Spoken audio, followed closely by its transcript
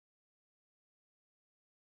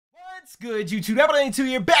What's good, YouTube? Apple92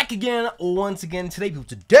 here, back again, once again.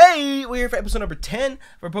 Today, we're here for episode number 10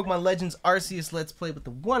 for Pokemon Legends Arceus Let's Play with the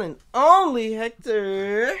one and only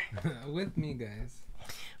Hector. With me, guys.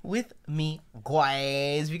 With me,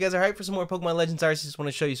 guys. If you guys are hyped for some more Pokemon Legends Arceus, just want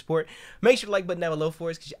to show you support, make sure to like button down below for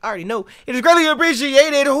us, because you already know it is greatly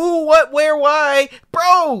appreciated. Who, what, where, why?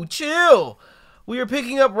 Bro, chill. We are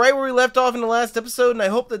picking up right where we left off in the last episode, and I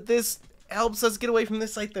hope that this helps us get away from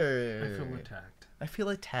this right there. I feel attacked. I feel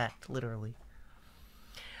attacked, literally.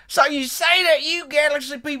 So you say that you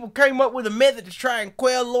Galaxy people came up with a method to try and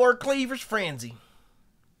quell Lord Kleavor's frenzy.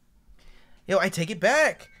 Yo, I take it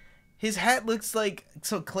back. His hat looks like...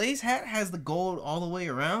 So Clay's hat has the gold all the way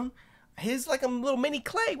around. His like a little mini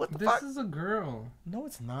Clay. What the fuck? This is a girl. No,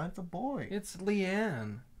 it's not. It's a boy. It's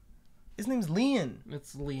Leanne. His name's Leon.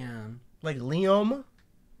 It's Leanne. Like Liam?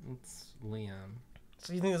 It's Leanne.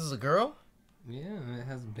 So you think this is a girl? Yeah, it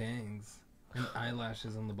has bangs. And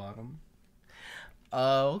eyelashes on the bottom.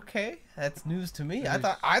 Okay. That's news to me. I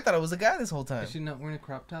thought it was a guy this whole time. Is she not wearing a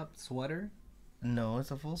crop top sweater? No,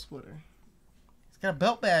 it's a full sweater. He's got a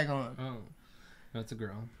belt bag on. Oh. That's a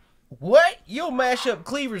girl. What? You'll mash up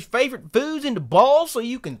Kleavor's favorite foods into balls so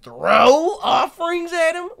you can throw offerings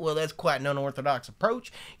at him? Well, that's quite an unorthodox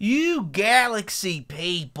approach. You Galaxy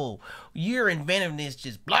people, your inventiveness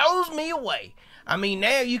just blows me away. I mean,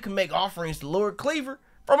 now you can make offerings to Lord Kleavor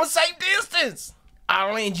from a safe distance.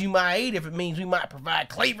 I'll lend you my aid if it means we might provide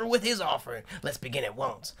Kleavor with his offering. Let's begin at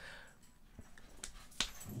once.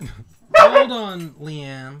 Hold on,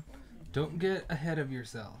 Leanne. Don't get ahead of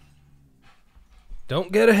yourself.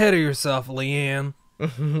 Don't get ahead of yourself, Leanne.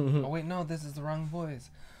 Oh, wait, no, this is the wrong voice.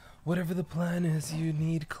 Whatever the plan is, you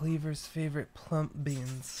need Kleavor's favorite plump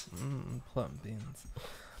beans. Plump beans.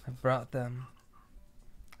 I brought them,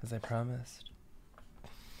 as I promised.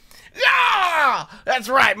 Yeah! That's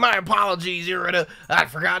right, my apologies, Irida. I'd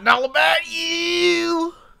forgotten all about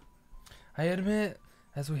you! I admit,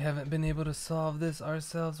 as we haven't been able to solve this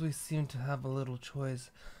ourselves, we seem to have a little choice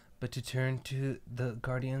but to turn to the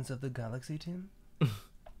Guardians of the Galaxy team.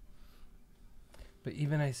 But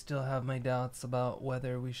even I still have my doubts about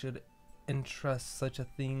whether we should entrust such a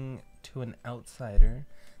thing to an outsider.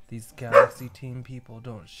 These Galaxy team people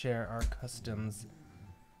don't share our customs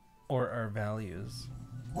or our values.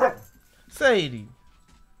 Sadie.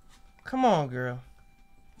 Come on, girl.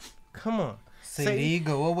 Come on. Sadie,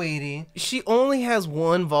 go away. She only has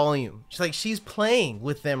one volume. She's playing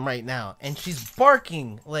with them right now. And she's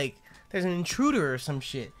barking like there's an intruder or some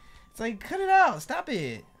shit. It's like, cut it out. Stop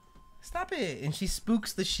it. Stop it. And she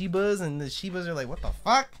spooks the Shibas. And the Shibas are like, what the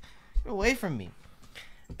fuck? Get away from me.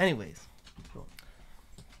 Anyways.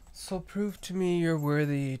 So prove to me you're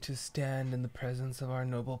worthy to stand in the presence of our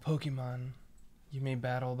noble Pokemon. You may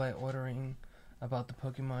battle by ordering about the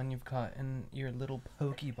Pokemon you've caught in your little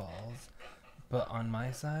Pokeballs. But on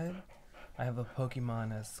my side, I have a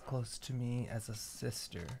Pokemon as close to me as a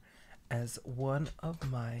sister, as one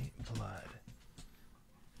of my blood.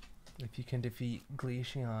 If you can defeat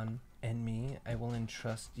Glaceon and me, I will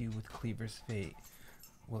entrust you with Kleavor's fate.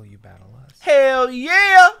 Will you battle us? Hell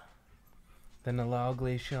yeah! Then allow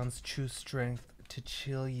Glaceon's true strength to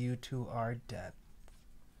chill you to our death.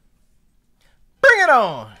 Bring it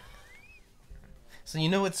on! So you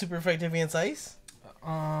know what's super effective against ice?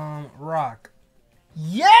 Rock.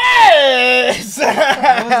 Yes!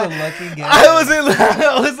 That was a lucky guess.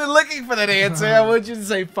 I wasn't looking for that answer. I want you to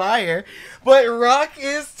say fire. But rock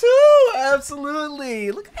is too!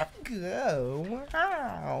 Absolutely. Look at that go.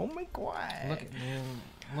 Wow. Oh my god. Look at you,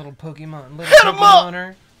 little Pokemon. Little Hit him up!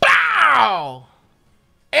 Pokemoner. Pow!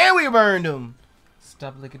 And we burned him.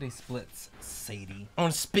 Stop lickety splits, Sadie. I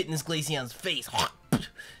want to spit in this Glaceon's face.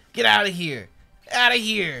 Get out of here. Out of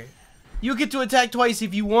here. You get to attack twice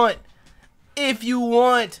if you want. If you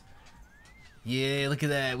want. Yeah, look at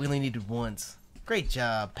that. We only needed once. Great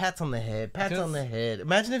job. Pats on the head. Pats on the head.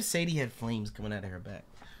 Imagine if Sadie had flames coming out of her back.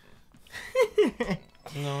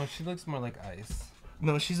 No, she looks more like ice.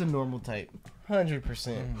 No, she's a normal type.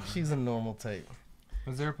 100%. She's a normal type.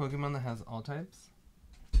 Was there a Pokemon that has all types?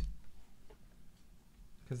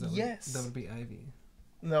 Because that would be Ivy.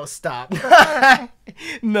 No, stop.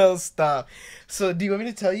 No, stop. So, do you want me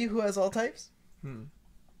to tell you who has all types? Do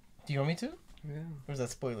you want me to? Yeah. Or is that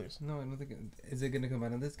spoilers? No, I don't think is it going to come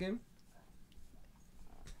out in this game?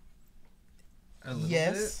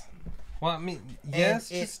 Yes. Bit? Well, I mean, yes,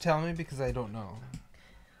 just tell me because I don't know.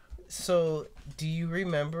 So, do you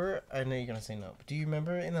remember, I know you're going to say no, but do you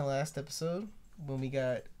remember in the last episode when we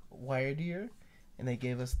got Wire Deer and they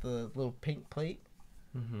gave us the little pink plate?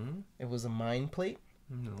 It was a mind plate?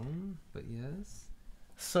 No, but yes.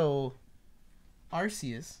 So,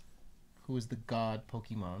 Arceus, who is the god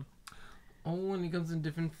Pokemon, Oh, and he comes in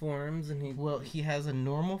different forms, and he has a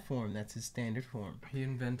normal form. That's his standard form. he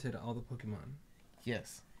invented all the Pokemon.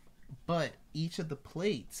 Yes. But each of the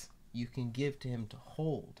plates you can give to him to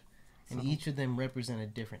hold. And each of them represent a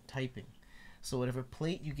different typing. So whatever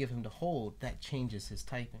plate you give him to hold, that changes his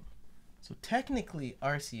typing. So technically,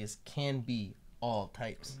 Arceus can be all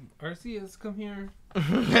types. Arceus, come here.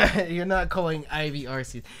 You're not calling Ivy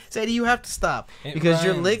Arceus. Sadie, you have to stop. It Because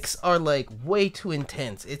your rhymes. licks are like way too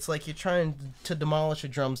intense. It's like you're trying to demolish a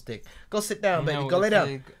drumstick. Go sit down, baby. No, Go lay it's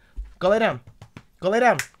down. like Go lay down. Go lay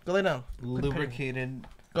down. Go lay down. lubricated.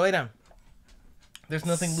 Go lay down. There's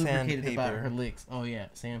nothing lubricated about Sandpaper. her licks. Oh yeah,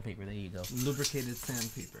 sandpaper. There you go. Lubricated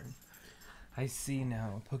sandpaper. I see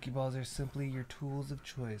now. Pokeballs are simply your tools of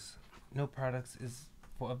choice. No products is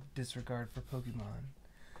of disregard for Pokemon.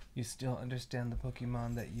 You still understand the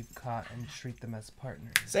Pokemon that you've caught and treat them as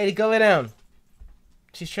partners. Sadie, go lay down.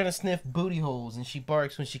 She's trying to sniff booty holes, and she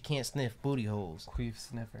barks when she can't sniff booty holes. Queef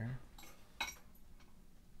sniffer.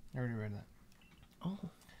 I already read that. Oh.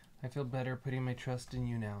 I feel better putting my trust in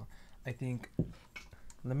you now. I think...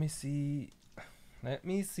 Let me see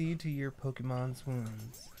to your Pokemon's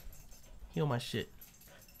wounds. Heal my shit.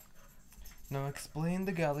 Now explain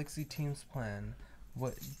the Galaxy team's plan.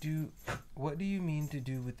 What do you mean to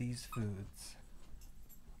do with these foods?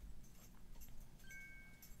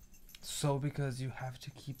 So because you have to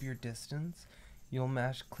keep your distance, you'll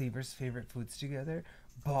mash Kleavor's favorite foods together,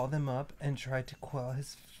 ball them up, and try to quell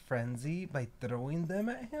his frenzy by throwing them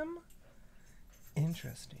at him?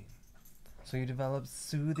 Interesting. So you develop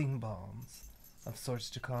soothing balms of sorts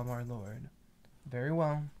to calm our lord. Very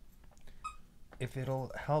well. If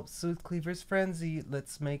it'll help soothe Kleavor's frenzy,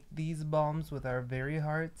 let's make these balms with our very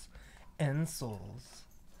hearts and souls.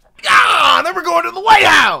 Ah! Then we're going to the White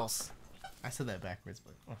House! I said that backwards,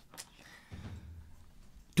 but...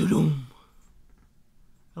 Doo-doom.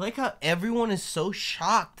 I like how everyone is so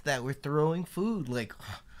shocked that we're throwing food. Like,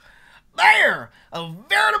 there! A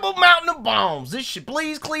veritable mountain of bombs. This should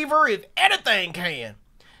please Kleavor if anything can.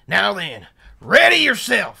 Now then, ready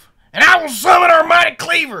yourself, and I will summon our mighty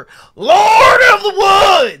Kleavor, Lord of the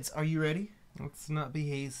Woods! Are you ready? Let's not be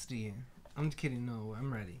hasty. I'm kidding, no,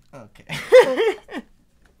 I'm ready. Okay.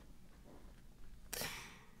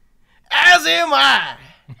 As am I.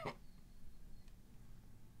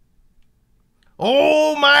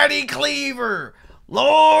 Almighty Kleavor,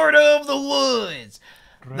 Lord of the Woods.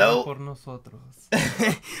 Ruega por nosotros.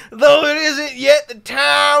 Though it isn't yet the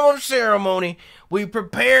time of ceremony, we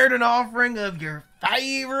prepared an offering of your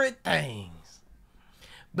favorite things.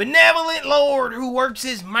 Benevolent Lord who works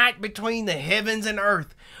his might between the heavens and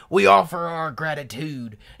earth, we offer our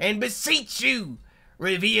gratitude and beseech you,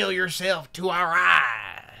 reveal yourself to our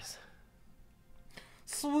eyes.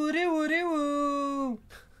 Swoody woody woo.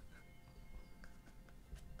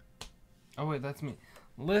 Oh wait, that's me.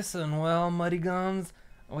 Listen well, Muddy Gums.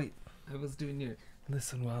 Oh, wait, I was doing your...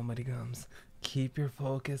 Listen well, Muddy Gums. Keep your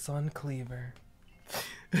focus on Kleavor.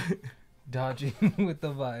 Dodging with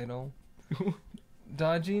the vital.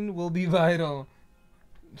 Dodging will be vital.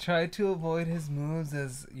 Try to avoid his moves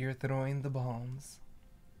as you're throwing the bombs.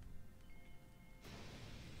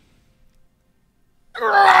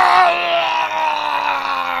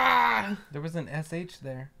 There was an SH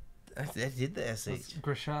there. I did the That's SH.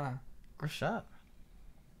 Grisha. Rashad.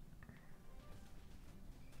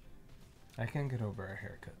 I can't get over a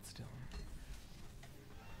haircut still.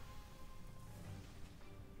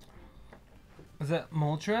 Is that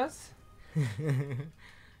Moltres?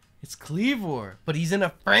 It's Kleavor, but he's in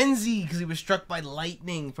a frenzy because he was struck by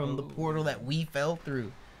lightning from the portal that we fell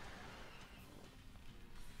through.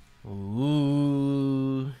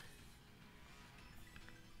 Ooh.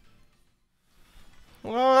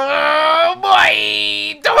 Oh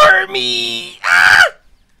boy! Don't hurt me! Ah!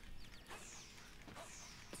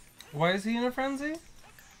 Why is he in a frenzy?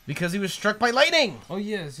 Because he was struck by lightning! Oh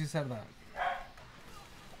yes, you said that.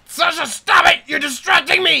 Sasha, stop it! You're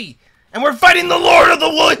distracting me! And we're fighting the Lord of the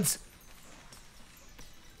Woods!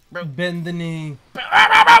 Bend the knee.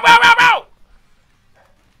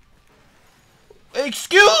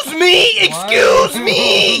 Excuse me! Excuse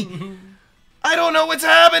me! I don't know what's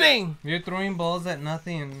happening! You're throwing balls at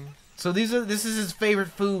nothing. So this is his favorite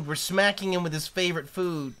food. We're smacking him with his favorite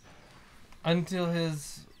food. Until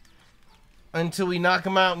we knock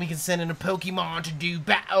him out and we can send in a Pokemon to do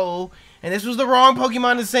battle. And this was the wrong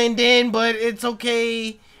Pokemon to send in, but it's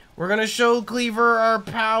okay. We're gonna show Kleavor our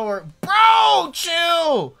power. Bro,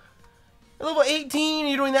 chill! At level 18,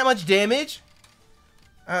 you're doing that much damage?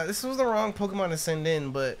 This was the wrong Pokemon to send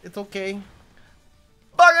in, but it's okay.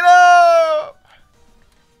 Fuck it up!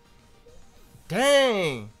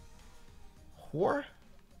 Dang. Whore?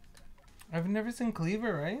 I've never seen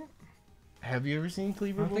Kleavor, right? Have you ever seen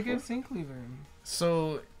Kleavor before? I don't think I've seen Kleavor.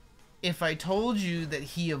 So, if I told you that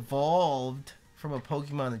he evolved from a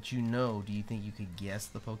Pokemon that you know, do you think you could guess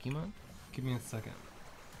the Pokemon? Give me a second.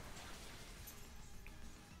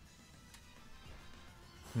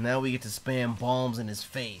 Now we get to spam bombs in his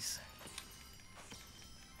face.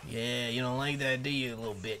 Yeah, you don't like that, do you,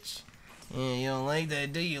 little bitch? Yeah, you don't like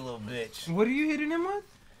that, do you, little bitch? What are you hitting him with?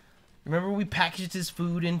 Remember we packaged his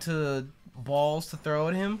food into balls to throw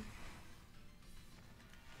at him?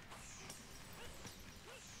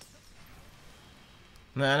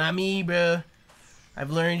 Nah, not me, bruh. I've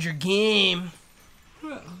learned your game.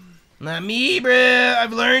 Not me, bruh.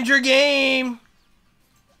 I've learned your game.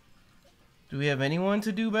 Do we have anyone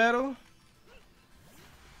to do battle?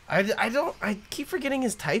 I keep forgetting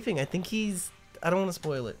his typing. I think he's... I don't want to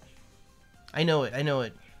spoil it. I know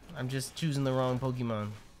it. I'm just choosing the wrong Pokemon.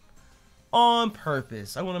 On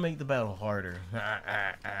purpose. I want to make the battle harder.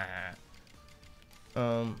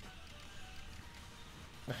 Does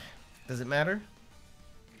it matter?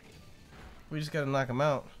 We just gotta knock him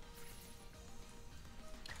out.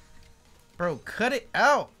 Bro, cut it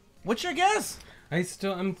out. What's your guess?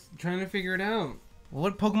 I'm trying to figure it out.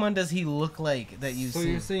 What Pokemon does he look like that you've seen? So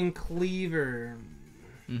you're saying Kleavor.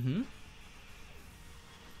 Mm-hmm.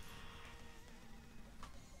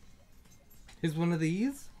 Is one of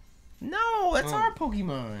these? No, that's our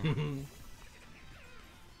Pokemon.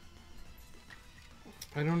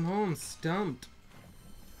 I don't know, I'm stumped.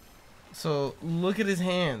 So, look at his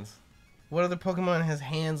hands. What other Pokemon has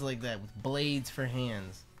hands like that with blades for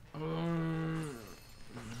hands?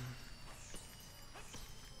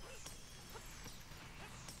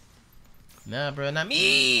 Nah, bro, not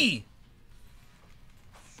me!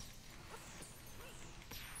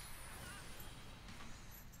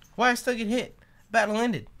 Why I still get hit? Battle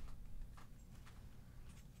ended.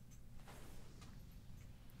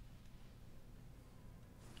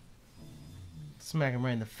 Smack him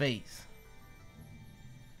right in the face.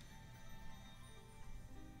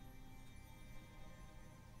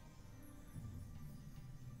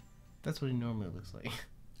 That's what he normally looks like.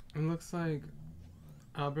 It looks like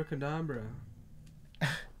Abracadabra.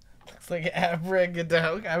 Looks like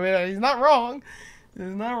Abracadabra. I mean, he's not wrong. He's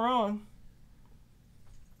not wrong.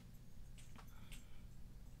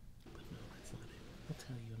 That's not it. I'll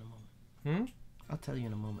tell you in a moment. I'll tell you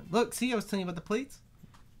in a moment. Look, see, I was telling you about the plates.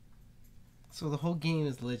 So the whole game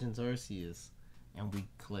is Legends Arceus, and we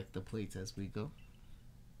collect the plates as we go.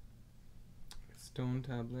 Stone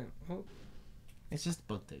tablet. Oh, it's just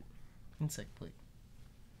bug tape. Insect plate.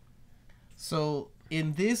 So,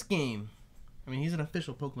 in this game, I mean, he's an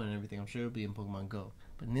official Pokemon and everything. I'm sure it'll be in Pokemon Go.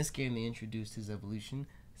 But in this game, they introduced his evolution.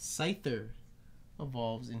 Scyther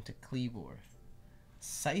evolves into Kleavor.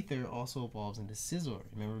 Scyther also evolves into Scizor.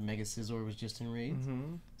 Remember, Mega Scizor was just in Raids?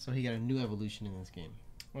 mm-hmm. So he got a new evolution in this game.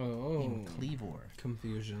 Oh. In Kleavor.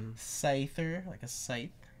 Confusion. Scyther, like a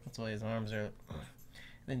scythe. That's why his arms are...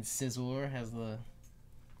 Then Scizor has the...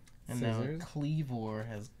 And Scissors? now Kleavor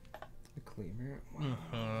has... The Kleavor.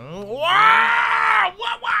 Wow. Wow!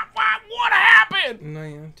 What happened?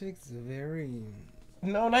 Niantic's very...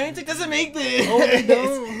 No, Niantic doesn't make this. Oh, they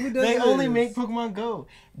don't? Who does They this? only make Pokemon Go.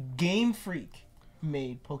 Game Freak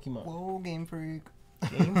made Pokemon. Whoa, Game Freak.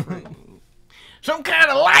 Game Freak. Some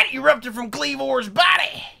kind of light erupted from Kleavor's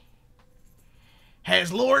body.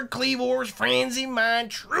 Has Lord Kleavor's frenzied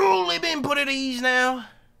mind truly been put at ease now?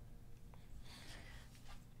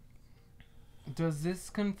 Does this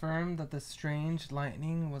confirm that the strange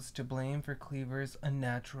lightning was to blame for Kleavor's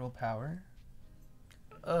unnatural power?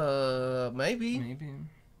 Maybe. Maybe.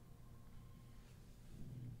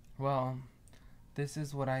 Well, this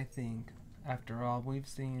is what I think, after all we've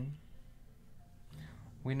seen.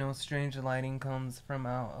 We know strange lightning comes from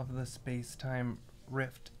out of the space-time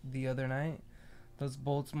rift the other night. Those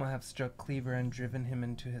bolts might have struck Kleavor and driven him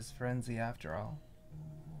into his frenzy after all.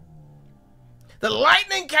 The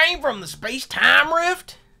lightning came from the space-time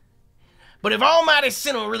rift? But if Almighty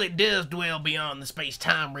Sinnoh really does dwell beyond the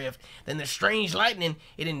space-time rift, then the strange lightning,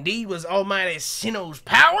 it indeed was Almighty Sinnoh's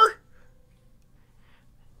power?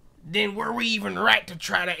 Then were we even right to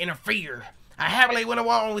try to interfere? I happily went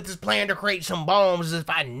along with this plan to create some bombs as if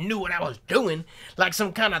I knew what I was doing, like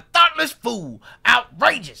some kind of thoughtless fool.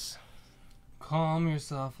 Outrageous! Calm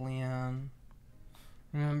yourself, Leon.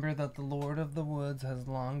 Remember that the Lord of the Woods has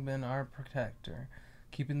long been our protector,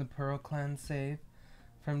 keeping the Pearl Clan safe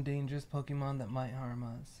from dangerous Pokemon that might harm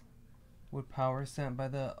us. Would power sent by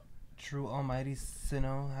the true Almighty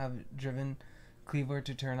Sinnoh have driven Kleavor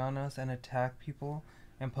to turn on us and attack people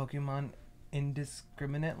and Pokemon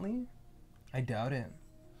indiscriminately? I doubt it.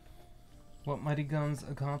 What Mighty Gums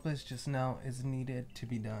accomplished just now is needed to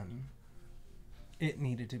be done. It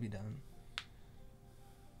needed to be done.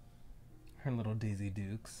 Her little Daisy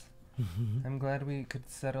Dukes. I'm glad we could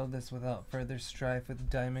settle this without further strife with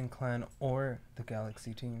Diamond Clan or the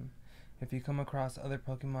Galaxy team. If you come across other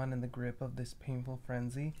Pokemon in the grip of this painful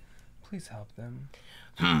frenzy, please help them.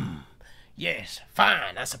 Yes,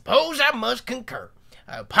 fine. I suppose I must concur.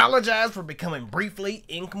 I apologize for becoming briefly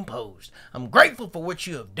incomposed. I'm grateful for what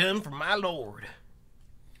you have done for my lord.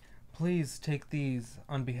 Please take these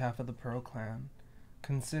on behalf of the Pearl Clan.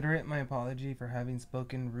 Consider it my apology for having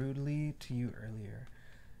spoken rudely to you earlier,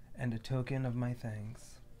 and a token of my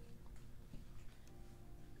thanks.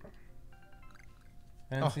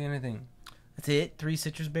 I don't see anything. That's it? 3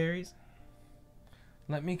 citrus berries?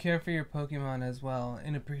 Let me care for your Pokemon as well,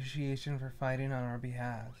 in appreciation for fighting on our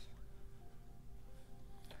behalf.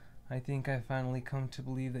 I think I finally come to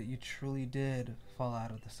believe that you truly did fall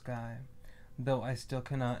out of the sky, though I still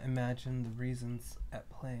cannot imagine the reasons at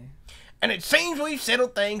play. And it seems we've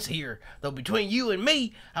settled things here, though between you and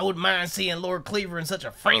me, I wouldn't mind seeing Lord Kleavor in such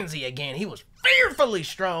a frenzy again. He was fearfully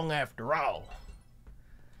strong after all.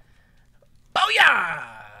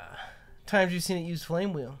 Booyah! Times you've seen it use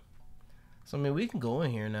Flame Wheel. So, I mean, we can go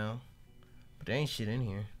in here now. But there ain't shit in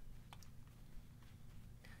here.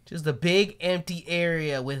 Just a big empty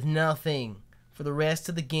area with nothing for the rest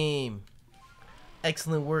of the game.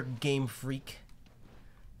 Excellent work, Game Freak.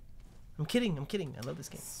 I'm kidding. I love this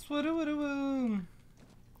game. I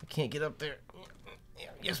can't get up there.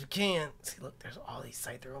 Yes, we can. See, look, there's all these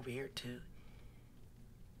Scyther over here, too.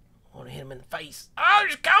 I want to hit him in the face. Oh,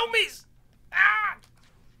 there's Combies! Ah!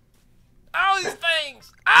 All these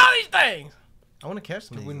things! All these things! I want to catch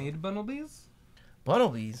some of Do these. we need Bunnelbees?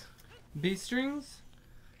 Bunnelbees? Bee strings?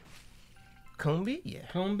 Combi? Yeah.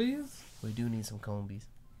 Combies? We do need some Combies.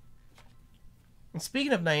 And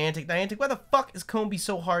speaking of Niantic, why the fuck is Combi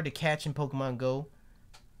so hard to catch in Pokemon Go?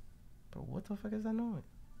 Bro, what the fuck is that noise?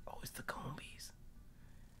 Oh, it's the Combies.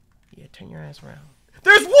 Yeah, turn your ass around.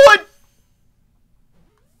 There's wood!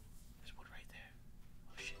 There's wood right there.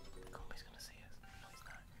 Oh shit, the Combi's gonna see us. No, he's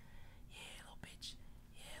not. Yeah, little bitch.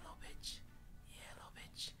 Yeah, little bitch. Yeah, little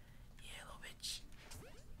bitch. Yeah, little bitch.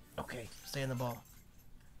 Okay, stay in the ball.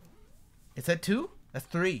 Is that 2? That's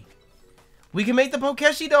 3. We can make the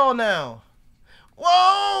Pokeshi doll now.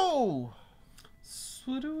 Whoa!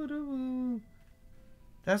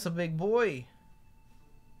 That's a big boy.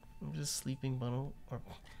 I'm just sleeping Bunnel.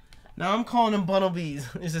 Now I'm calling him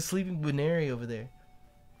Bunnelbees. There's a sleeping Bunary over there.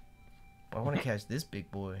 But I want to catch this big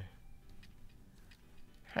boy.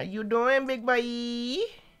 How you doing, big boy? I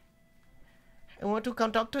want to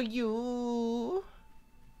come talk to you.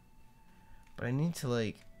 But I need to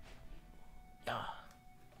like...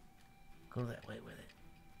 go that way with it.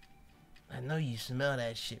 I know you smell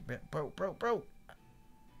that shit, bro.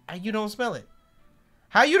 How you don't smell it?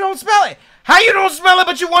 How you don't smell it? How you don't smell it,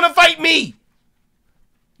 but you want to fight me?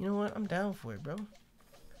 You know what? I'm down for it, bro.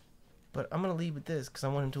 But I'm going to leave with this, because I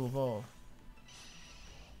want him to evolve.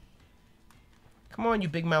 Come on, you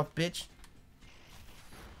big mouth bitch.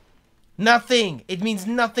 Nothing. It means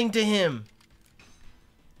nothing to him.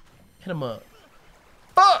 Hit him up.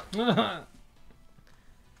 Fuck!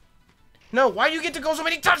 No, why do you get to go so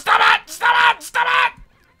many times? Stop it! Stop it! Stop it!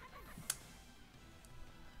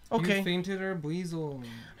 Okay. You fainted our Weasel.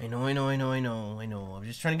 I know. I'm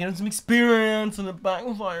just trying to get him some experience in the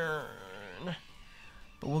backfire.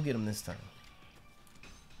 But we'll get him this time.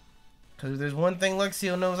 Because if there's one thing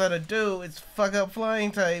Luxio knows how to do, it's fuck up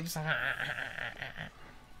flying types.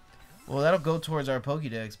 Well, that'll go towards our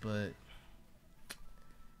Pokédex, but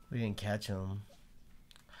we didn't catch him.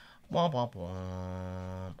 Womp womp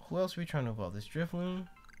womp. Who else are we trying to evolve? This Drifloon?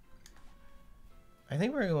 I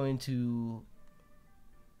think we're going to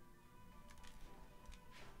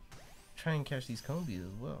try and catch these Combies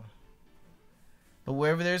as well. But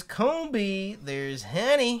wherever there's Combi, there's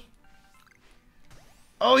Honey.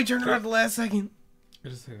 Oh, he turned around at the last second. I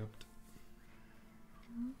just hooked.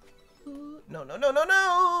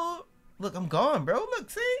 No. Look, I'm gone, bro.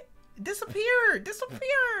 Look, see? It disappeared.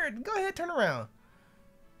 Go ahead, turn around.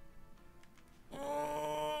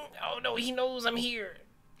 Oh no, he knows I'm here.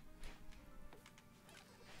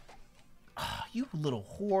 Oh, you little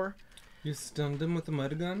whore. You stunned him with a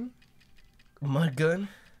mud gun? Mud gun?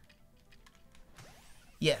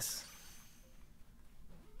 Yes.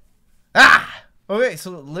 Ah! Okay,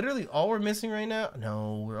 so literally all we're missing right now...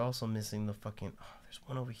 No, we're also missing the fucking... Oh, there's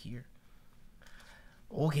one over here.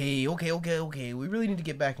 Okay. We really need to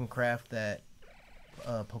get back and craft that...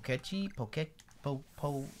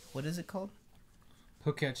 what is it called?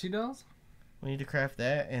 Pokechi dolls? We need to craft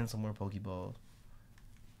that and some more Pokeballs.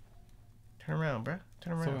 Turn around, bruh.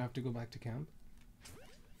 Turn around. So we have to go back to camp?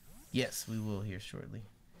 Yes, we will here shortly.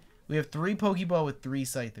 We have 3 Pokeball with 3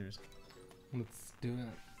 Scythers. Let's do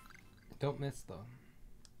it. Don't miss though.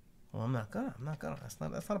 Well, I'm not gonna. That's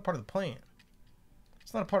not a part of the plan.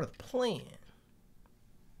 It's not a part of the plan.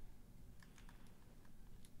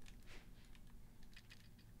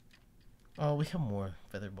 Oh, we have more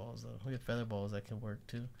feather balls though. We have feather balls that can work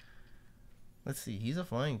too. Let's see. He's a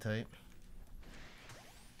flying type.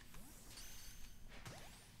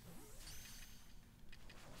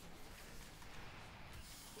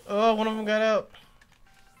 Oh, one of them got out.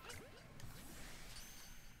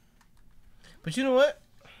 But you know what?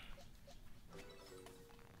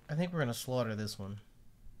 I think we're gonna slaughter this one.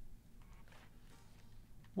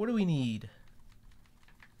 What do we need?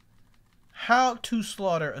 How to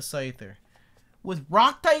slaughter a Scyther? With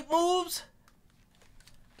rock type moves?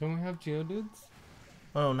 Don't we have Geodudes?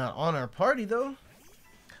 Oh, not on our party though.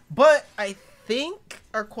 But I think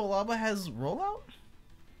our Quilava has rollout.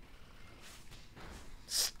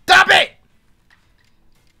 Stop it!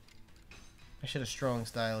 I should have strong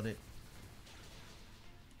styled it.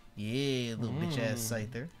 Yeah, little bitch ass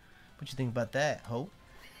Scyther. What you think about that, ho?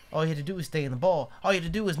 All you had to do is stay in the ball. All you had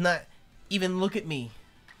to do is not even look at me.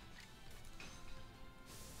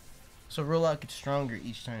 So rollout gets stronger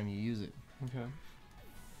each time you use it. Okay.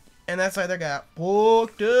 And that Scyther got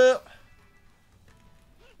hooked up.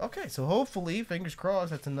 Okay, so hopefully, fingers crossed,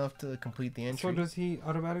 that's enough to complete the entry. So does he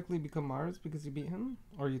automatically become Mars because you beat him?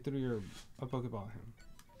 Or you threw a Pokeball at him?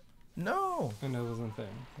 No. And I wasn't there.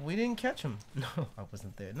 We didn't catch him. No, I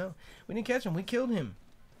wasn't there. No, we didn't catch him. We killed him.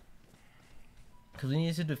 Because we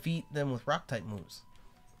needed to defeat them with rock type moves.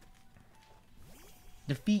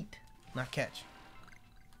 Defeat, not catch.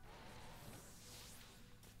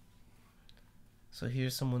 So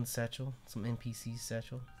here's someone's satchel. Some NPC's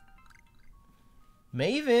satchel.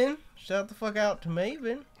 Maven. Shout the fuck out to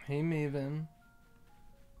Maven. Hey, Maven.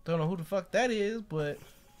 Don't know who the fuck that is, but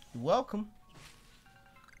you're welcome.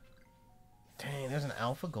 Dang, there's an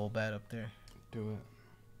alpha Golbat up there. Do it.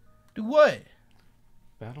 Do what?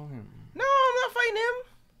 Battle him. No, I'm not fighting him.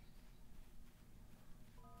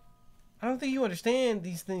 I don't think you understand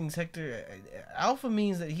these things, Hector. Alpha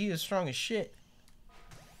means that he is strong as shit.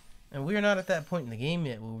 And we're not at that point in the game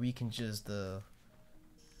yet where we can just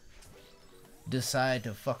decide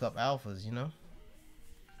to fuck up alphas, you know?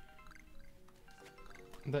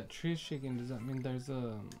 That tree is shaking. Does that mean there's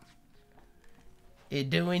a...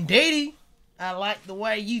 It do indeedy. I like the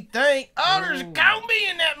way you think. Oh, there's a Combi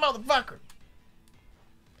in that motherfucker.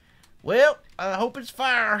 Well, I hope it's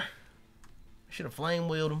fire. Should have flame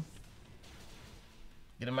wheeled him.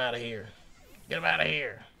 Get him out of here. Get him out of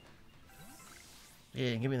here.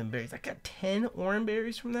 Yeah, give me them berries. I got 10 orange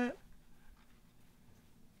berries from that.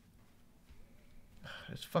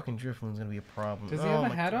 This fucking Drifloon's gonna be a problem. Does he have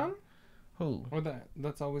a hat on? Who? Or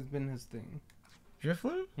that's always been his thing.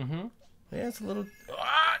 Drifloon? Mm-hmm. Yeah, it's a little...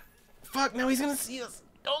 Ah! Fuck, now he's gonna see us.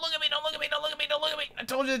 Don't look at me, don't look at me, don't look at me, don't look at me. I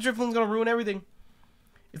told you that Drifloon's gonna ruin everything.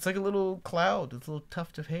 It's like a little cloud. It's a little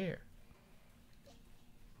tuft of hair.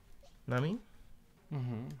 Know what I mean?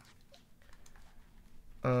 Mm-hmm.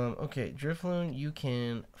 Okay, Drifloon, you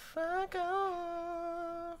can fuck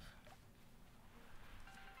off.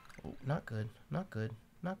 Oh, not good, not good,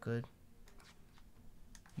 not good.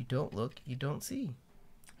 You don't look, you don't see.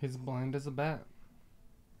 He's blind as a bat.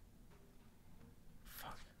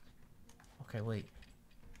 Fuck. Okay, wait.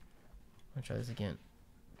 I'm gonna try this again.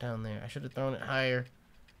 Down there. I should have thrown it higher.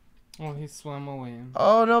 Oh, he swam away.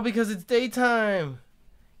 Oh no, because it's daytime.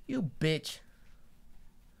 You bitch.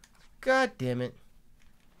 God damn it.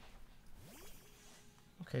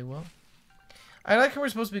 Okay, well. I like how we're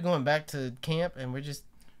supposed to be going back to camp and we're just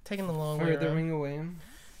taking the long way around. Furthering away.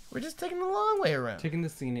 We're just taking the long way around. Taking the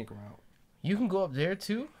scenic route. You can go up there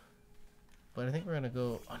too. But I think we're gonna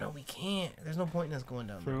go... Oh no, we can't. There's no point in us going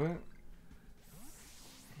down Through there. it?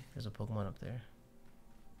 There's a Pokemon up there.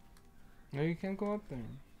 No, you can't go up there.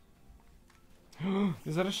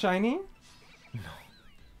 Is that a shiny? No.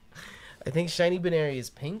 I think Shiny Banary is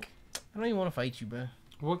pink. I don't even want to fight you, bro.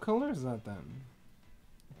 What color is that then?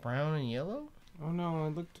 Brown and yellow? Oh no,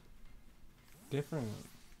 it looked different.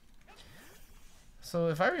 So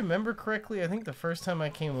if I remember correctly, I think the first time I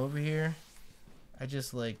came over here, I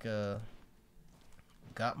just like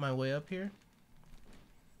got my way up here.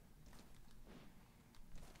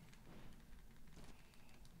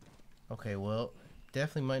 Okay, well,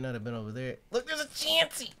 definitely might not have been over there. Look, there's a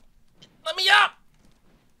Chansey! Let me up!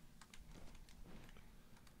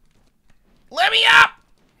 Let me up!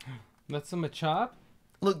 That's a Machop?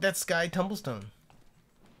 Look, that's Sky Tumblestone.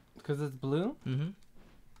 Because it's blue? Mm-hmm.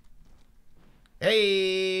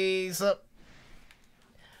 Hey, sup?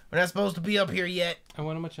 We're not supposed to be up here yet. I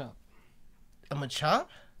want a Machop. A Machop?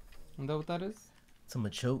 Is that what that is? It's a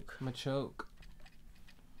Machoke. Machoke.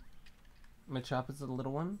 Machop is the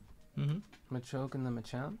little one? Mm-hmm. Machoke and the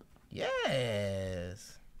Machamp?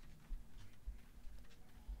 Yes.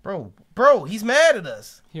 Bro, he's mad at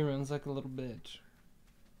us. He runs like a little bitch.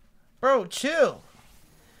 Bro, chill.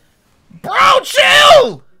 Bro,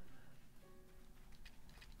 chill!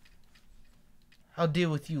 I'll deal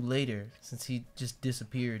with you later, since he just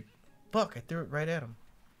disappeared. Fuck, I threw it right at him.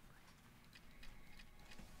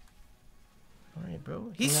 Alright,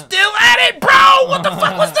 bro. He's still at it, bro! What the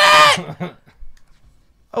fuck was that?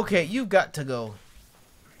 Okay, you've got to go.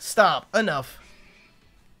 Stop. Enough.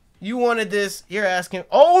 You wanted this. You're asking.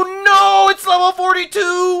 Oh no! It's level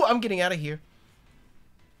 42! I'm getting out of here.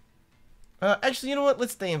 Actually, you know what?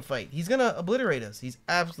 Let's stay and fight. He's gonna obliterate us. He's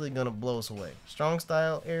absolutely gonna blow us away. Strong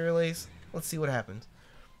style, aerial ace. Let's see what happens.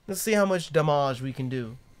 Let's see how much damage we can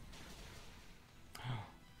do.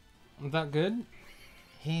 Is that good?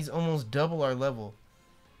 He's almost double our level.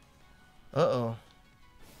 Uh-oh.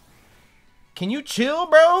 Can you chill,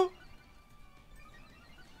 bro?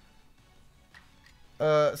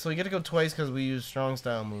 So we get to go twice because we use strong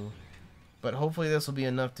style move. But hopefully this will be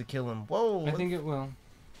enough to kill him. Whoa. I think it will.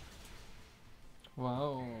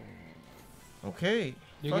 Wow. Okay.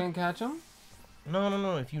 You gonna catch him?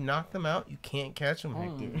 No. If you knock them out, you can't catch them,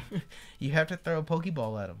 Hector. You have to throw a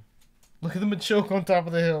Pokeball at them. Look at the Machoke on top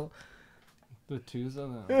of the hill. The twos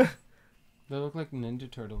of them. They look like Ninja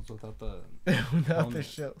Turtles without the without the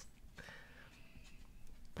shells.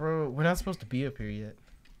 Bro, we're not supposed to be up here yet.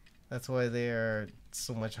 That's why they are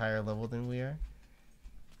so much higher level than we are.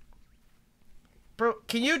 Bro,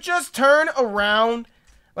 can you just turn around?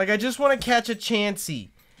 Like, I just want to catch a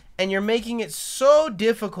Chansey. And you're making it so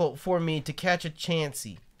difficult for me to catch a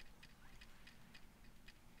Chansey.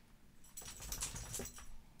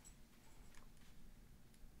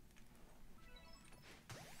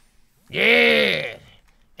 Yeah!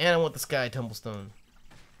 And I want the Sky Tumblestone.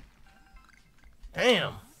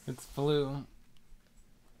 Damn. It's blue.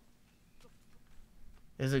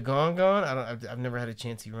 Is it gone? I've never had a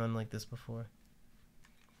Chansey run like this before.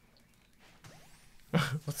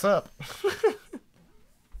 What's up?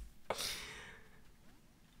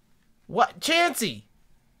 What? Chansey!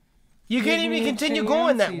 You can't even continue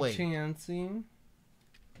going that way. Chansey.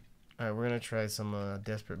 Alright, we're gonna try some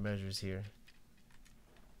desperate measures here.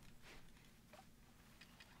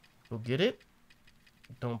 Go get it.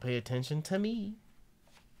 Don't pay attention to me.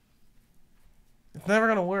 It's never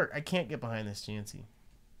gonna work. I can't get behind this Chansey.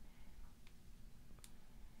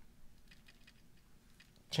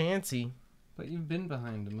 Chansey. But you've been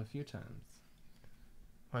behind him a few times.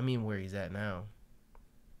 I mean where he's at now.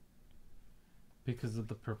 Because of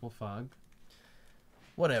the purple fog?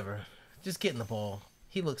 Whatever. Just get in the ball.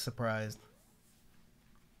 He looks surprised.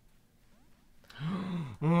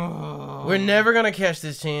 We're never gonna catch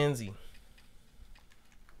this Chansey.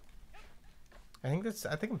 I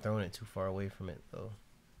think I'm throwing it too far away from it though.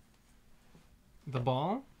 The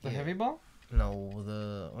ball? The heavy ball? No,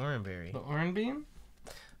 the Oranberry. The orange beam?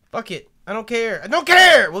 Fuck it. I don't care. I don't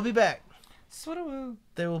care! We'll be back. Switteroo.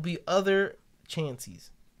 There will be other Chanseys.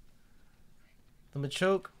 The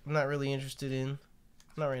Machoke, I'm not really interested in.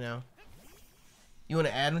 Not right now. You want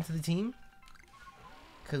to add him to the team?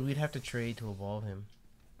 Because we'd have to trade to evolve him.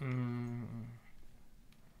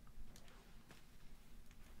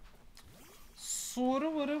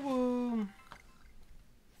 Switteroo.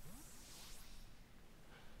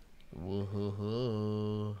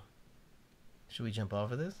 Woohoo. Should we jump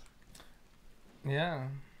off of this? Yeah.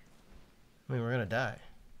 I mean, we're gonna die.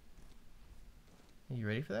 Are you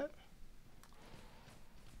ready for that?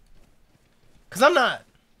 Cause I'm not.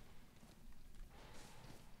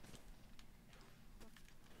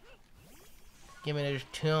 Give me this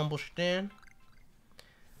tumble stand.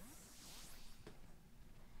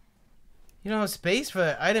 You don't have space for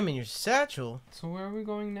that item in your satchel. So where are we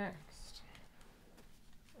going next?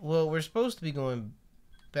 Well, we're supposed to be going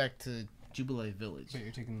back to Jubilee Village. But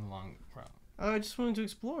you're taking the long route. I just wanted to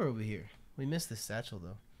explore over here. We missed this satchel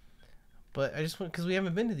though. But I just want, because we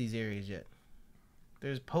haven't been to these areas yet.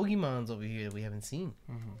 There's Pokemons over here that we haven't seen.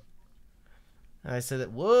 And I said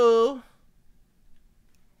that, whoa.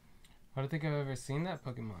 I don't think I've ever seen that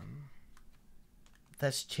Pokemon.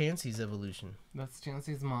 That's Chansey's evolution. That's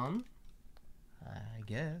Chansey's mom? I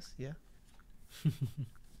guess, yeah.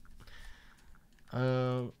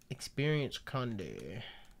 Experience Conde.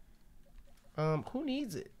 Who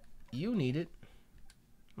needs it? You need it.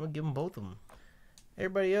 I'm gonna give him both of them.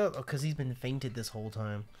 Everybody else, oh, because he's been fainted this whole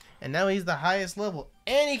time. And now he's the highest level.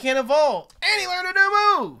 And he can evolve. And he learned a new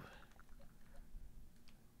move.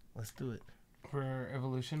 Let's do it. We're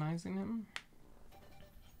evolutionizing him.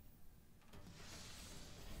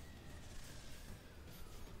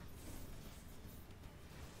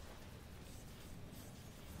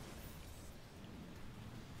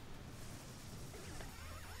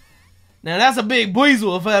 Now that's a big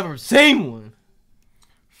Buizel if I ever seen one.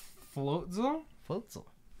 Floatzel? Floatzel.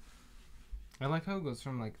 I like how it goes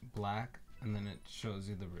from like black and then it shows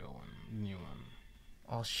you the real one, the new one.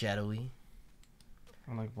 All shadowy.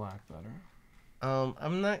 I like black better.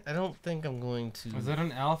 I don't think I'm going to. Is that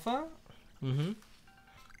an alpha? Mm-hmm.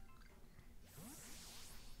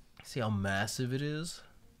 See how massive it is?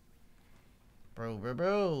 Bro.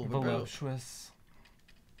 Voluptuous.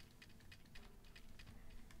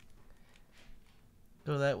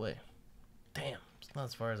 Go that way. Damn, it's not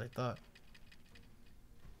as far as I thought.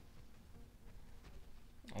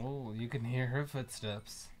 Oh, you can hear her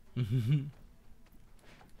footsteps.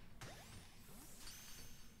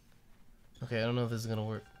 Okay, I don't know if this is gonna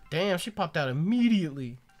work. Damn, she popped out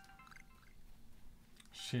immediately.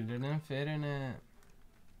 She didn't fit in it.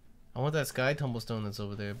 I want that sky tumblestone that's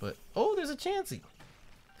over there, but oh, there's a Chansey.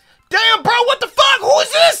 Damn, bro, what the fuck? Who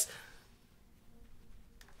is this?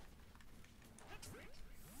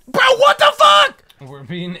 Bro, what the fuck? We're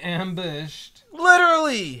being ambushed.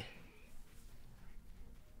 Literally.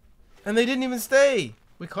 And they didn't even stay.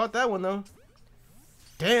 We caught that one though.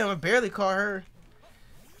 Damn, I barely caught her.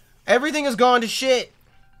 Everything has gone to shit.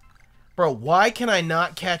 Bro, why can I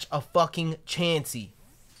not catch a fucking Chansey?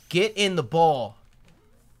 Get in the ball.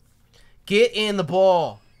 Get in the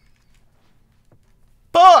ball.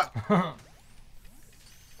 Fuck!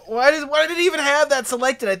 Why did it even have that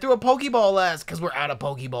selected? I threw a Pokeball last because we're out of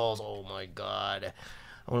Pokeballs. Oh my god.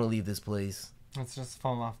 I want to leave this place. Let's just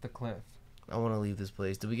fall off the cliff. I want to leave this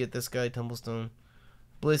place. Did we get this guy, Tumblestone?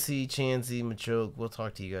 Blissey, Chansey, Machoke. We'll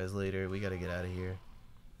talk to you guys later. We got to get out of here.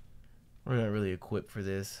 We're not really equipped for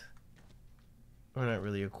this. We're not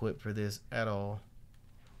really equipped for this at all.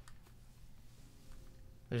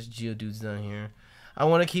 There's Geodudes down here. I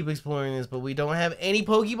want to keep exploring this, but we don't have any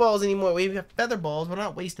Pokeballs anymore. We have Feather Balls. We're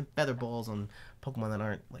not wasting Feather Balls on Pokemon that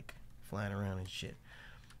aren't, like, flying around and shit.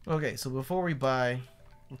 Okay, so before we buy,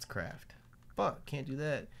 let's craft. Fuck, can't do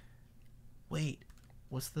that. Wait,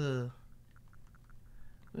 what's the...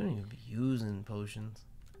 We don't even be using potions.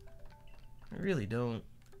 I really don't.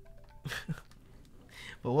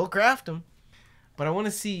 But we'll craft them. But I want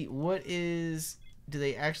to see what is... Do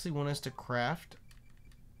they actually want us to craft?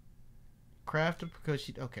 Craft a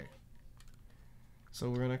Pikachu. Okay. So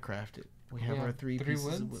we're going to craft it. We have our three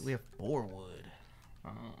pieces of wood. We have 4 wood. Oh.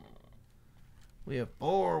 We have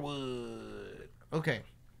 4 wood. Okay.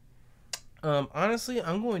 Honestly,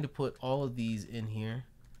 I'm going to put all of these in here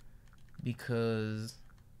because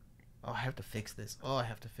I have to fix this. Oh, I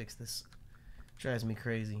have to fix this. Drives me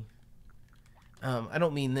crazy. I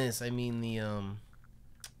don't mean this. I mean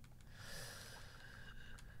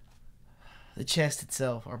the chest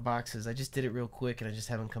itself, our boxes. I just did it real quick and I just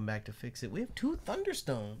haven't come back to fix it. We have 2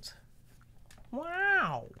 Thunderstones.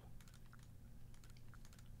 Wow.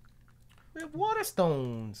 We have Water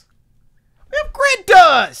Stones. We have Grid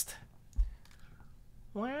Dust.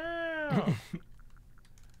 Wow.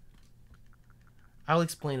 I'll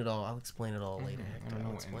explain it all. I'll explain it all later, Hector.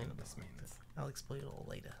 I'll explain it this means. I'll explain it all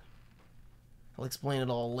later. I'll explain it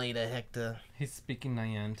all later, Hector. He's speaking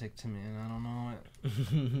Niantic to me and I don't know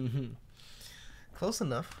it. Close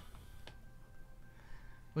enough.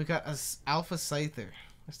 We got a Alpha Scyther.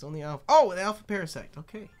 That's the only Alpha. Oh, an Alpha Parasect.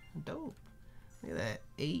 Okay, dope. Look at that.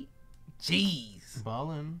 8 G's.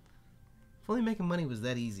 Ballin'. If only making money was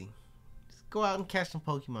that easy. Just go out and catch some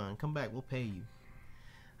Pokemon. Come back, we'll pay you.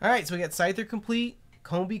 Alright, so we got Scyther complete,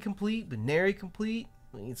 Combi complete, Baneri complete.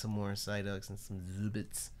 We need some more Psyducks and some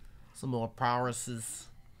Zubits. Some more Powruses.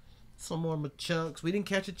 Some more Machucks. We didn't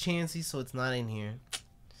catch a Chansey, so it's not in here.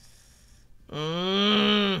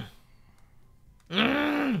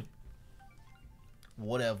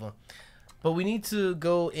 Whatever. But we need to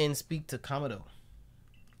go and speak to Kamado.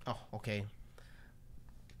 Oh, okay.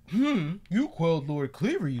 You quelled Lord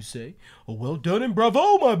Kleavor, you say? Oh, well done and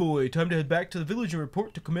bravo, my boy. Time to head back to the village and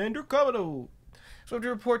report to Commander Kamado. So we have to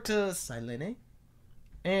report to Silene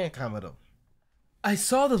and Kamado. I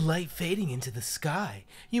saw the light fading into the sky.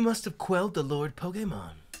 You must have quelled the Lord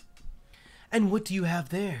Pokemon. And what do you have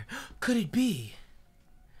there? Could it be?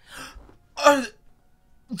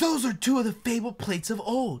 Those are 2 of the fabled plates of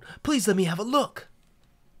old. Please let me have a look.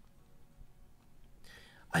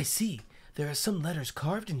 I see. There are some letters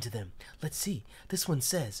carved into them. Let's see. This one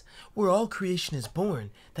says, where all creation is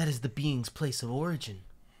born, that is the being's place of origin.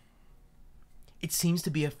 It seems to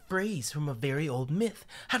be a phrase from a very old myth.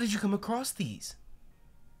 How did you come across these?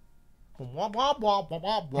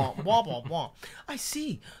 I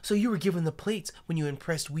see. So you were given the plates when you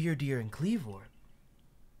impressed Weirdeer and Kleavor.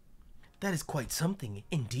 That is quite something,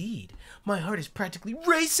 indeed. My heart is practically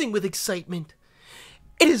racing with excitement.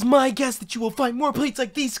 It is my guess that you will find more plates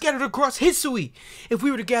like these scattered across Hisui. If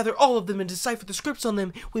we were to gather all of them and decipher the scripts on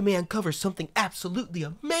them, we may uncover something absolutely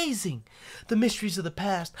amazing. The mysteries of the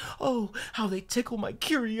past, oh, how they tickle my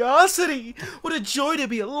curiosity. What a joy to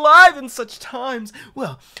be alive in such times.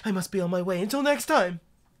 Well, I must be on my way. Until next time.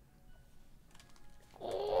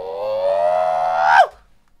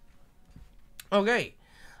 Okay.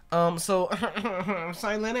 So,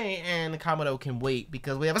 Silent and Kamado can wait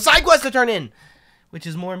because we have a side quest to turn in. Which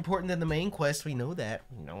is more important than the main quest. We know that.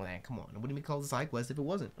 We know that. Come on. It wouldn't be called a side quest if it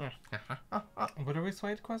wasn't. What are we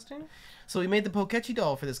side questing? So we made the Pokechi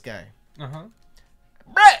doll for this guy. Uh-huh.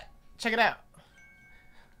 Brett! Check it out.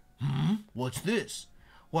 What's this?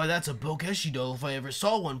 Why, that's a Pokechi doll if I ever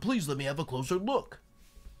saw one. Please let me have a closer look.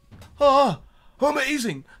 Ah!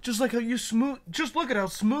 Amazing! Just like how just look at how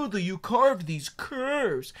smoothly you carved these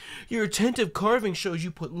curves. Your attentive carving shows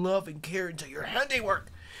you put love and care into your handiwork.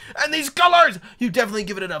 And these colors! You definitely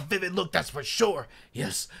give it a vivid look, that's for sure.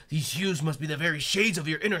 Yes, these hues must be the very shades of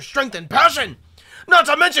your inner strength and passion. Not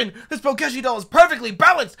to mention, this Pokechi doll is perfectly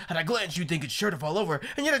balanced. At a glance, you'd think it's sure to fall over,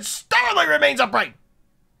 and yet it sternly remains upright.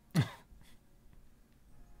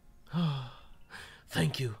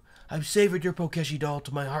 Thank you. I've savored your Pokechi doll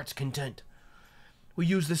to my heart's content. We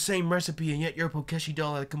use the same recipe, and yet your Pokechi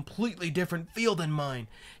doll had a completely different feel than mine.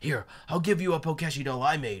 Here, I'll give you a Pokechi doll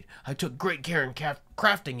I made. I took great care in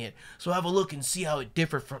crafting it, so have a look and see how it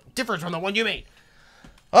differs from the one you made.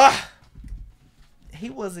 Ah! He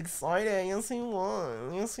was excited. Yes, he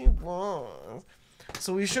was. Yes, he was.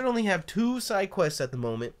 So we should only have 2 side quests at the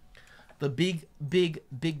moment. The big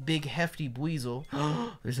hefty Buizel.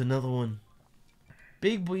 There's another one.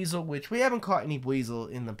 Big Buizel, which we haven't caught any Buizel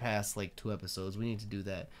in the past, like, 2 episodes. We need to do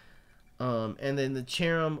that. And then the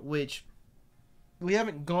Cherim, which we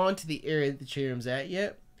haven't gone to the area that the Cherim's at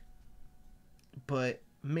yet. But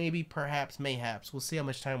maybe, perhaps, mayhaps. We'll see how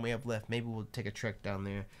much time we have left. Maybe we'll take a trek down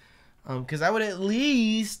there. Because I would at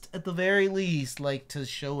the very least, like to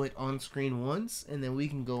show it on screen once. And then we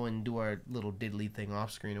can go and do our little diddly thing off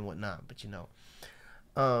screen and whatnot. But, you know.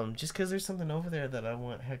 Just because there's something over there that I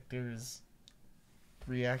want Hector's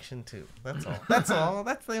reaction to. That's all. That's all.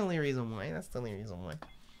 That's the only reason why. That's the only reason why.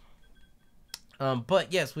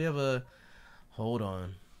 But yes, we have a... Hold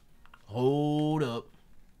on. Hold up.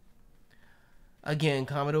 Again,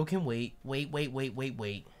 Kamado can wait. Wait.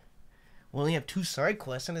 We only have 2 side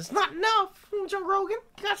quests, and it's not enough. Joe Rogan,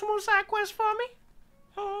 you got some more side quests for me?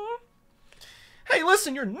 Hey,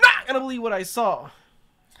 listen, you're not gonna believe what I saw.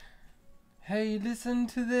 Hey, listen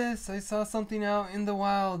to this. I saw something out in the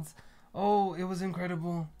wilds. Oh, it was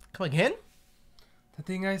incredible. Come again? The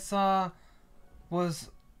thing I saw was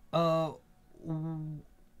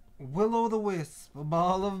Will-O-the-Wisp, a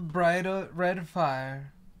ball of bright red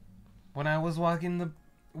fire. When I was walking the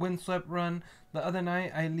windswept run the other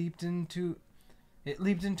night, it leaped into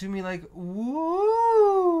me like,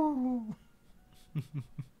 woo!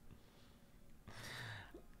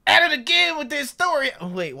 At it again with this story. Oh,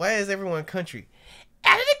 wait, why is everyone country?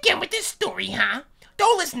 At it again with this story, huh?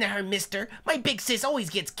 Don't listen to her, mister. My big sis always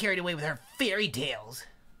gets carried away with her fairy tales.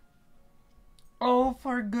 Oh,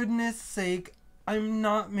 for goodness sake, I'm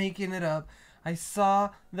not making it up. I saw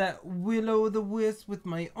that Will-O-the-Wisp with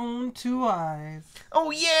my own 2 eyes. Oh,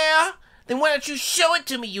 yeah? Then why don't you show it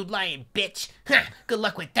to me, you lying bitch? Huh, good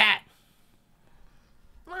luck with that.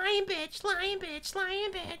 Lying bitch, lying bitch,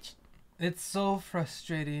 lying bitch. It's so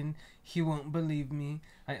frustrating. He won't believe me.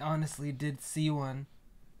 I honestly did see one.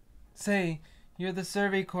 Say, you're the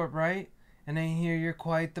Survey Corp, right? And I hear you're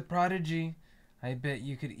quite the prodigy. I bet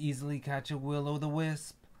you could easily catch a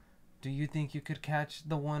Will-O-the-Wisp. Do you think you could catch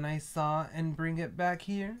the one I saw and bring it back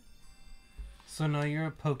here? So now you're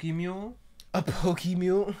a Pokemule? A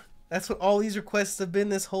Pokemule? That's what all these requests have been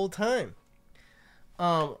this whole time.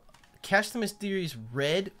 Catch the mysterious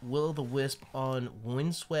red Will-O-the-Wisp on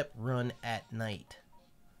Windswept Run at night.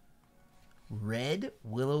 Red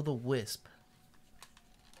Will-O-the-Wisp.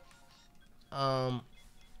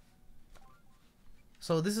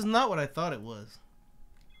 So this is not what I thought it was.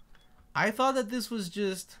 I thought that this was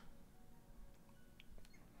just...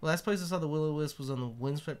 Last place I saw the Will-O-Wisp was on the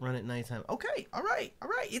Windswept Run at nighttime. Okay, alright.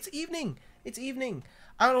 It's evening.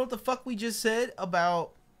 I don't know what the fuck we just said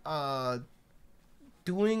about,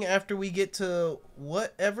 doing after we get to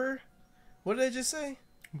whatever. What did I just say?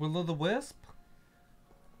 Will-O-the-Wisp?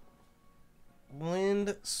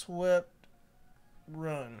 Windswept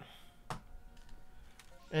Run.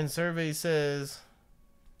 And survey says...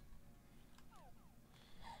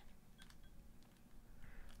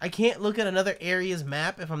 I can't look at another area's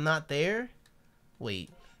map if I'm not there? Wait.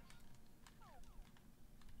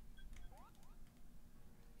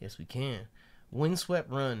 Yes, we can. Windswept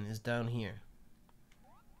Run is down here.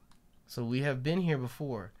 So we have been here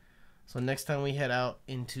before. So next time we head out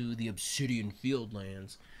into the Obsidian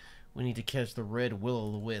Fieldlands, we need to catch the red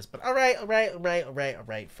will-o'-the-wisp. But alright,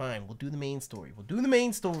 fine. We'll do the main story.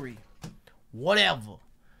 Whatever.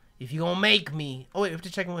 If you're gonna make me... Oh, wait, we have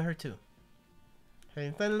to check in with her, too.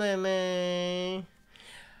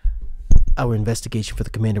 Our investigation for the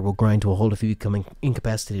commander will grind to a halt if you become an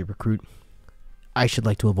incapacitated recruit. I should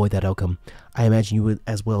like to avoid that outcome. I imagine you would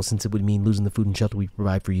as well, since it would mean losing the food and shelter we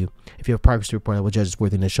provide for you. If you have progress to report, I will judge its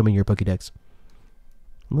worthiness. Show me your Pokédex.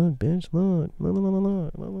 Look, bitch, look.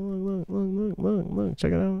 Look.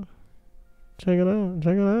 Check it out.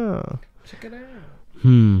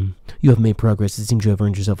 You have made progress. It seems you have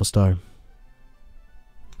earned yourself a star.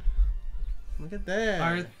 Look at that.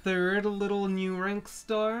 Our third little new rank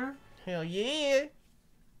star. Hell yeah.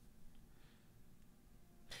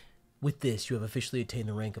 With this, you have officially attained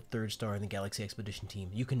the rank of 3rd star in the Galaxy Expedition Team.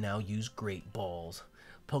 You can now use Great Balls.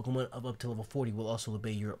 Pokemon of up to level 40 will also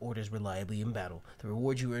obey your orders reliably in battle. The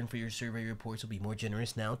rewards you earn for your survey reports will be more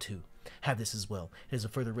generous now, too. Have this as well. It is a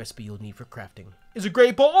further recipe you'll need for crafting. Is it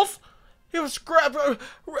Great Balls? You have a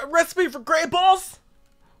recipe for Great Balls?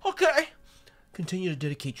 Okay. Continue to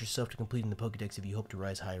dedicate yourself to completing the Pokédex if you hope to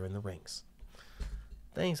rise higher in the ranks.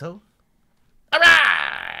 Thanks, ho.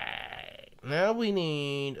 Alright! Now we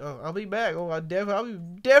need... Oh, I'll be back. Oh, I'll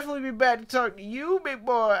definitely be back to talk to you, big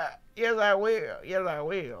boy. Yes, I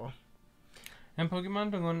will. And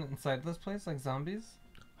Pokemon don't go inside this place like zombies?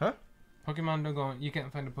 Huh? Pokemon don't go... You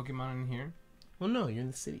can't find a Pokemon in here? Well, no, you're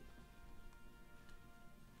in the city.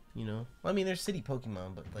 You know? Well, I mean, there's city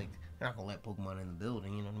Pokemon, but, like, they're not gonna let Pokemon in the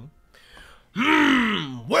building, you know what I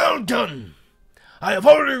mean? Well done! I have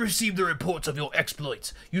already received the reports of your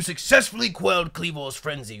exploits. You successfully quelled Kleavor's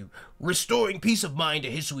frenzy, restoring peace of mind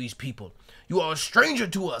to Hisui's people. You are a stranger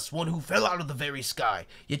to us, one who fell out of the very sky,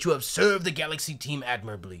 yet you have served the Galaxy team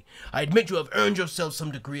admirably. I admit you have earned yourself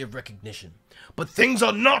some degree of recognition. But things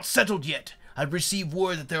are not settled yet. I've received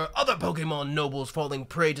word that there are other Pokemon nobles falling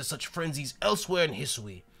prey to such frenzies elsewhere in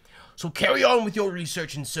Hisui. So carry on with your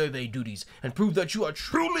research and survey duties, and prove that you are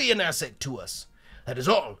truly an asset to us. That is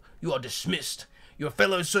all. You are dismissed. Your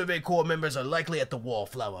fellow Survey Corps members are likely at the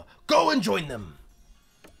Wallflower. Go and join them.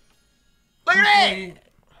 Look at that!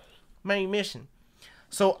 Main mission.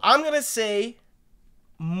 So I'm going to say,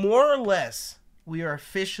 more or less, we are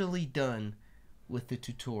officially done with the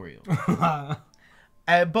tutorial.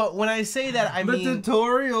 But when I say that, I mean... The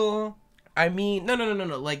tutorial! I mean, no.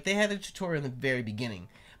 Like, they had a tutorial in the very beginning.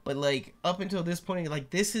 But, like, up until this point, like,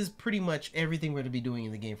 this is pretty much everything we're going to be doing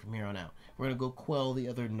in the game from here on out. We're going to go quell the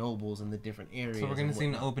other nobles in the different areas. So we're going to see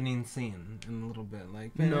an opening scene in a little bit.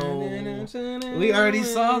 Like, no. We already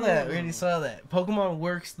saw that. Pokemon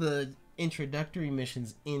works the introductory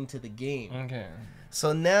missions into the game. Okay.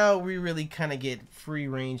 So now we really kind of get free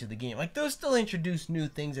range of the game. Like, they'll still introduce new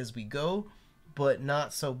things as we go, but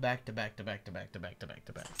not so back to back.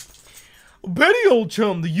 Betty, old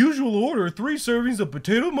chum, the usual order, 3 servings of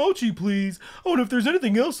potato mochi, please. Oh, and if there's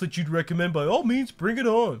anything else that you'd recommend, by all means, bring it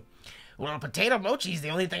on. Well, potato mochi's the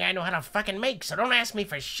only thing I know how to fucking make, so don't ask me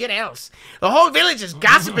for shit else. The whole village is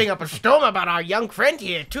gossiping up a storm about our young friend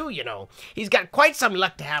here, too, you know. He's got quite some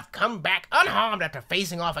luck to have come back unharmed after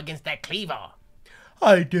facing off against that Kleavor.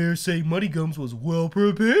 I dare say Muddygums was well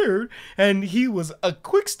prepared, and he was a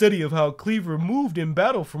quick study of how Kleavor moved in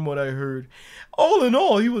battle from what I heard. All in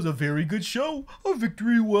all, he was a very good show, a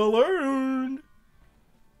victory well earned.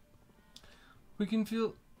 We can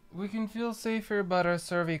feel safer about our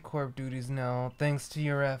Survey Corps duties now, thanks to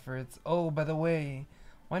your efforts. Oh, by the way,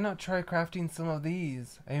 why not try crafting some of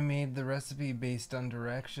these? I made the recipe based on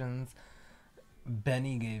directions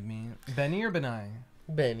Benny gave me. Benny or Benai?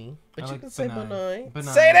 Benny. But you like can say Benai.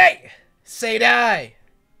 Benai. Say they! Say die!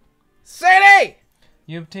 Say they!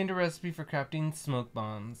 You obtained a recipe for crafting smoke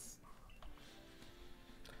bombs.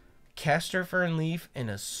 Castor fern leaf and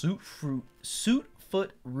a sootfoot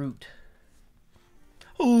root.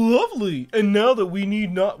 Lovely! And now that we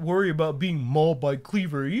need not worry about being mauled by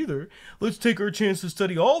Kleavor either, let's take our chance to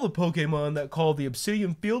study all the Pokemon that call the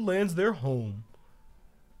Obsidian Fieldlands their home.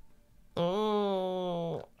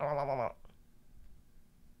 Oh.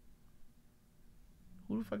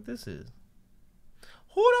 Who the fuck this is?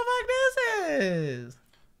 Who the fuck this is?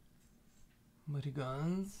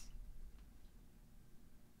 Muddygons?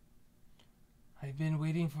 I've been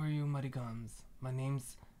waiting for you, Muddygons. My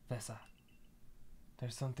name's Vesa.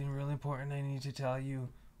 There's something really important I need to tell you.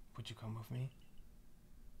 Would you come with me?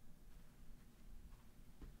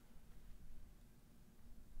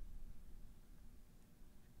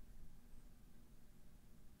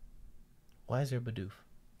 Why is there a Bidoof?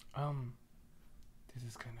 This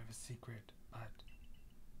is kind of a secret, but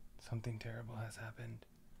something terrible has happened.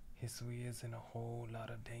 Hisui is in a whole lot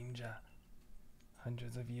of danger.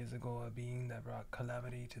 Hundreds of years ago, a being that brought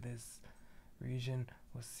calamity to this region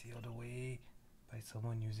was sealed away by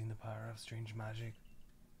someone using the power of strange magic.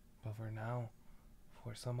 But for now,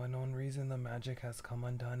 for some unknown reason, the magic has come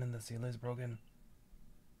undone and the seal is broken.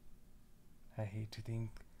 I hate to think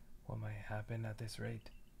what might happen at this rate.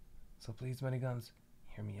 So please, Bunny-Gums,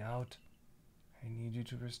 hear me out. I need you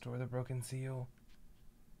to restore the broken seal.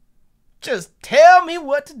 Just tell me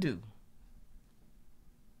what to do.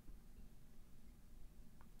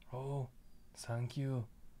 Oh, thank you.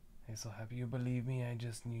 I'm so happy you believe me. I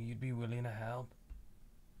just knew you'd be willing to help.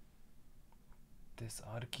 This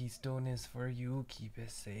odd keystone is for you. Keep it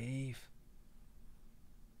safe.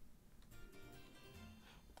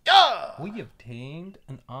 We obtained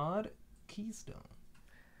an odd keystone.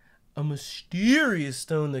 A mysterious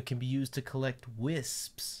stone that can be used to collect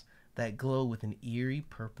wisps that glow with an eerie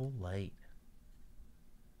purple light.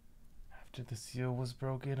 After the seal was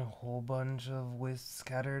broken, a whole bunch of wisps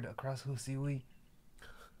scattered across Hisui.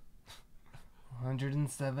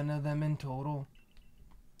 107 of them in total.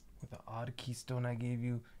 With the odd keystone I gave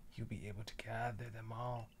you, you'll be able to gather them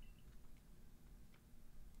all.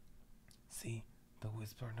 See, the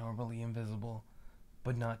wisps are normally invisible,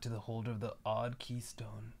 but not to the holder of the odd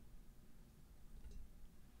keystone.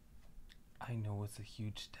 I know it's a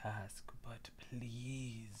huge task, but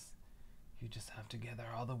please, you just have to gather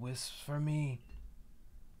all the wisps for me.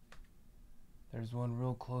 There's one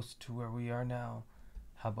real close to where we are now.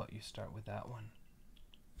 How about you start with that one?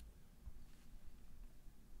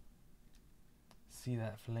 See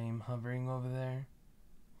that flame hovering over there?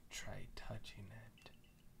 Try touching it.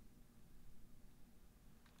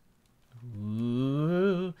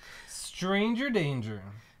 Ooh. Stranger danger.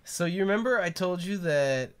 So you remember I told you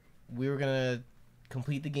that we were gonna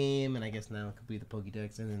complete the game, and I guess now complete the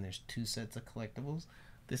Pokédex, and then there's 2 sets of collectibles.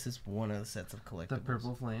 This is one of the sets of collectibles. The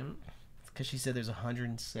purple flame. Because she said there's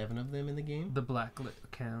 107 of them in the game. The blacklit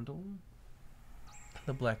candle.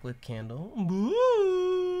 The blacklit candle.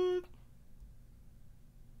 Ooh.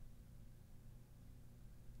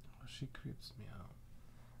 Oh, she creeps me out.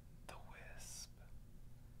 The wisp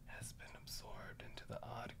has been absorbed into the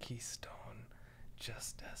odd keystone,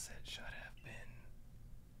 just as it should have been.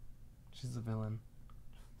 She's a villain.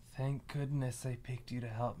 Thank goodness I picked you to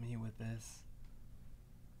help me with this.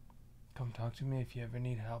 Come talk to me if you ever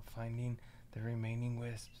need help finding the remaining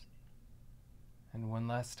wisps. And one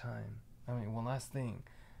last thing.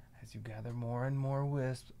 As you gather more and more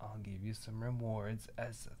wisps, I'll give you some rewards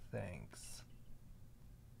as a thanks.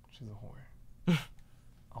 She's a whore.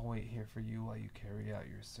 I'll wait here for you while you carry out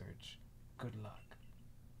your search. Good luck.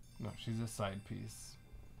 No, she's a side piece.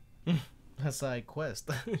 A side quest.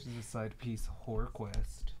 She's a side piece whore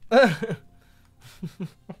quest.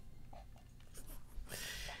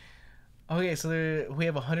 Okay, so we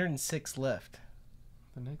have 106 left.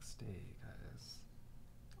 The next day, guys.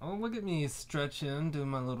 Oh, look at me stretching, doing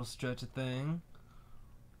my little stretch thing.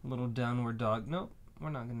 Little downward dog. Nope, we're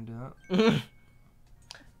not gonna do that.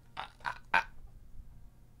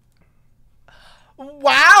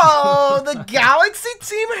 Wow, the Galaxy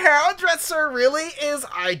Team hairdresser really is,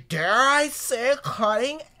 I say,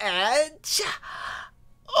 cutting edge.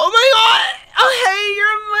 Oh my god! Oh hey,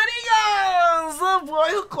 you're Money Guns! The boy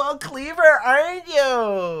who called Kleavor, aren't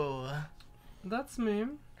you? That's me.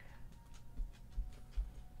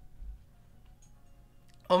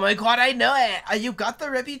 Oh my god, I know it. You got the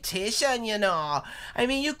reputation, you know. I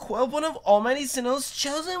mean, you quelled one of Almighty Sinnoh's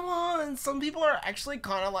chosen ones. Some people are actually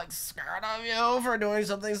kind of like scared of you for doing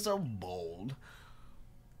something so bold.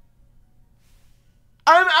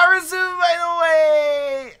 I'm Arceus, by the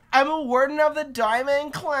way. I'm a warden of the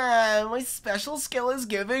Diamond Clan. My special skill is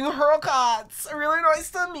giving haircuts. Really nice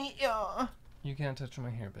to meet you. You can't touch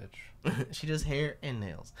my hair, bitch. She does hair and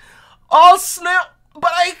nails. Oh snap!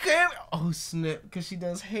 But I can't. Oh snap! Because she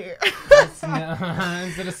does hair. Is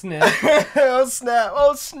it a snap? Oh snap!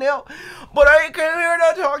 Oh snap! But I came here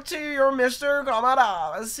to talk to you, Mr.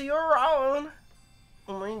 Kamada. Let's see you around.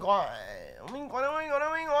 Oh my god! Oh my god! Oh my god!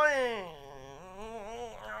 Oh my god!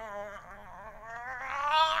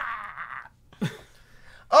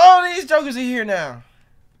 Oh, these jokers are here now.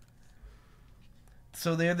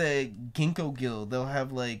 So they're the Ginkgo Guild. They'll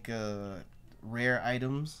have like rare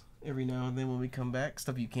items every now and then when we come back.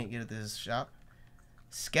 Stuff you can't get at this shop.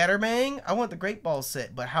 Scatterbang. I want the Great Ball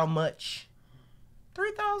set, but how much?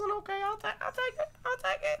 3,000. Okay, I'll take it. I'll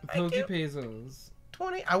take it. Thank you. Pesos.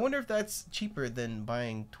 20. I wonder if that's cheaper than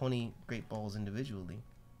buying 20 Great Balls individually.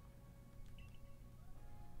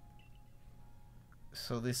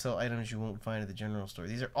 So they sell items you won't find at the general store.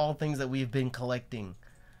 These are all things that we've been collecting.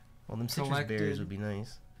 Well, them citrus berries would be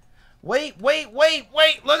nice. Wait!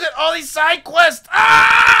 Look at all these side quests!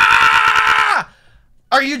 Ah!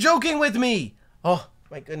 Are you joking with me? Oh,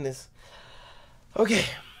 my goodness. Okay.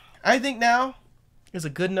 I think now is a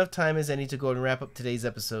good enough time as any to go and wrap up today's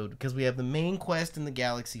episode because we have the main quest in the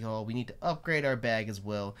Galaxy Hall. We need to upgrade our bag as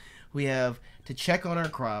well. We have to check on our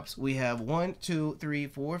crops. We have 1, 2, 3,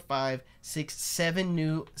 4, 5, 6, 7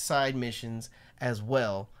 new side missions as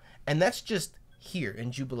well. And that's just here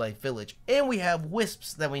in Jubilife Village. And we have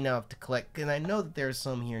wisps that we now have to collect. And I know that there are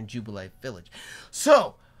some here in Jubilife Village.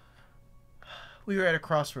 So, we were at a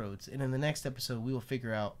crossroads. And in the next episode, we will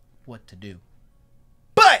figure out what to do.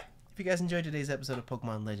 But, if you guys enjoyed today's episode of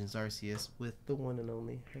Pokemon Legends Arceus with the one and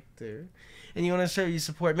only Hector, and you want to show your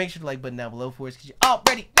support, make sure to like button down below for us because you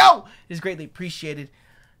already know it is greatly appreciated.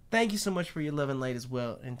 Thank you so much for your love and light as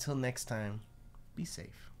well. Until next time, be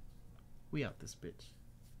safe. We out this bitch.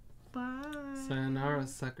 Bye. Sayonara,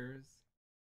 suckers.